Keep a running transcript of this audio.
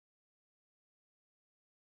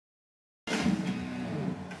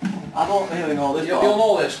I don't really know this. You'll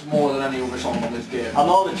know this more than any other song on this game. I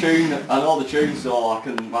know the tune, so I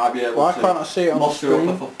might be able to. Why can't I see it on the screen?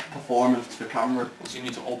 Muster up a performance for camera. So you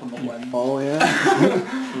need to open the lens. Oh yeah.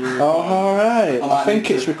 Oh alright. I think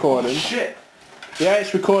it's recording. Shit. Yeah,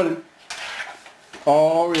 it's recording.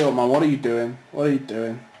 Oh real man, what are you doing? What are you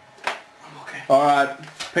doing? Okay. Alright,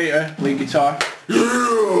 Peter, lead guitar.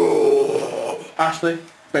 Ashley,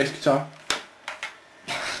 bass guitar.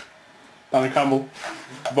 Daniel Campbell,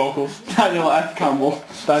 vocals. Daniel F. Campbell.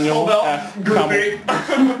 Daniel F.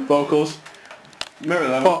 Campbell, vocals. Mirror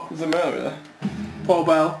there. There's a mirror there. Paul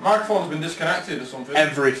Bell. Microphone's been disconnected or something.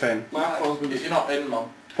 Everything. You're not in, man.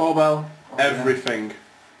 Paul Bell. Okay. Everything.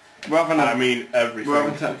 I mean everything. We're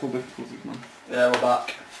having technical difficulties, man. Yeah, we're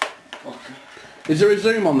back. Okay. Is there a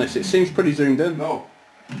zoom on this? It seems pretty zoomed in. No.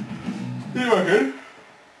 You reckon?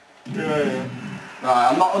 Yeah.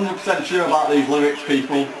 Right, I'm not 100% sure about these lyrics,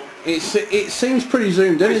 people. It seems pretty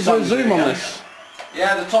zoomed in. Is there a zoom on this?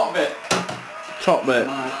 Yeah, the top bit. Top bit.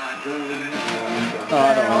 Oh,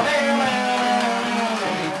 I don't know.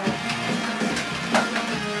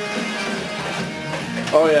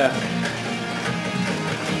 Oh yeah.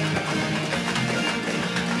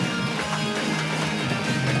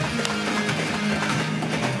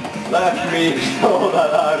 Let me know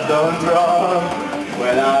that I've done wrong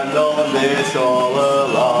when I've known this all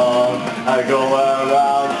along. I go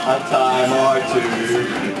around a time or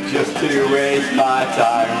two just to waste my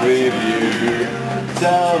time with you.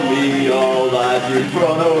 Tell me all that you've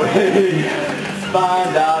run away.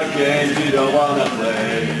 Find out games you don't wanna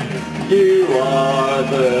play. You are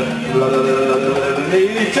the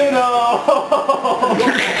need to know.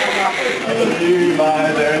 You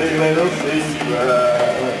my dirty little secret.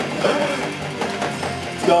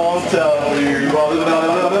 Don't tell you all the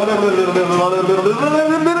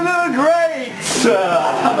great.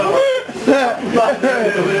 My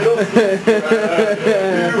dirty little secret.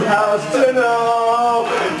 You have to know.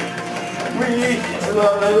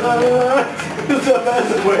 It's the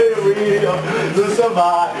best way we to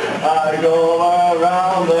survive. I go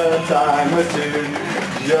around the time or two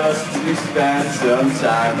just to spend some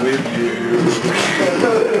time with you.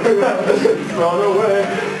 Run away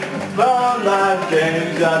from life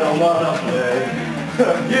games I don't wanna play.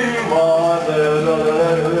 You are the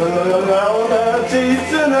teeth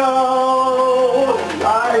to know. I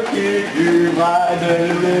keep you my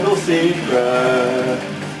dirty little secret.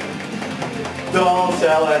 Don't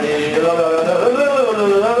tell any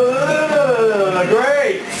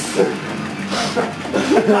greats.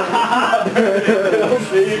 Little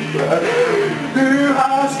secret. Who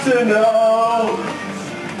has to know?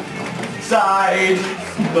 Side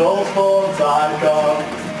those forms I come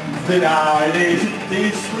denied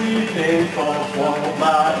these sleeping for one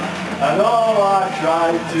night, and all I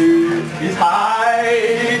try to is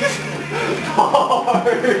hide.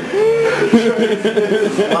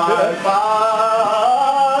 It's my fault.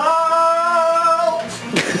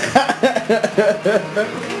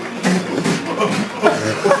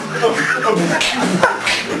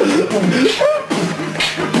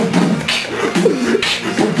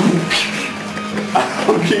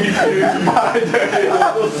 I'll keep you my dirty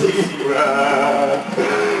little secret.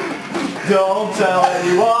 Don't tell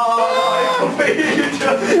anyone.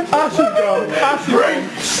 Ash is gone. Ash is gone.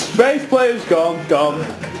 Bass player's gone.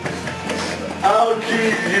 I'll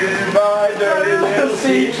keep you my dirty little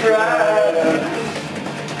secret.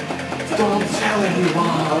 Don't tell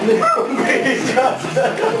anyone. It'll be just a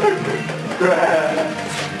regret.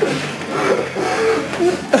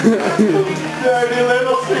 Dirty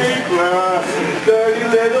little secret. Dirty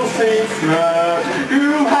little secret. Who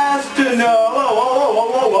has to know?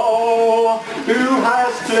 Who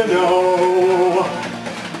has to know?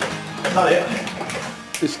 Is that it?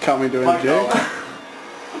 This Cammy doing a joke.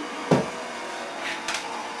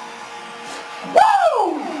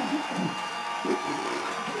 Woo!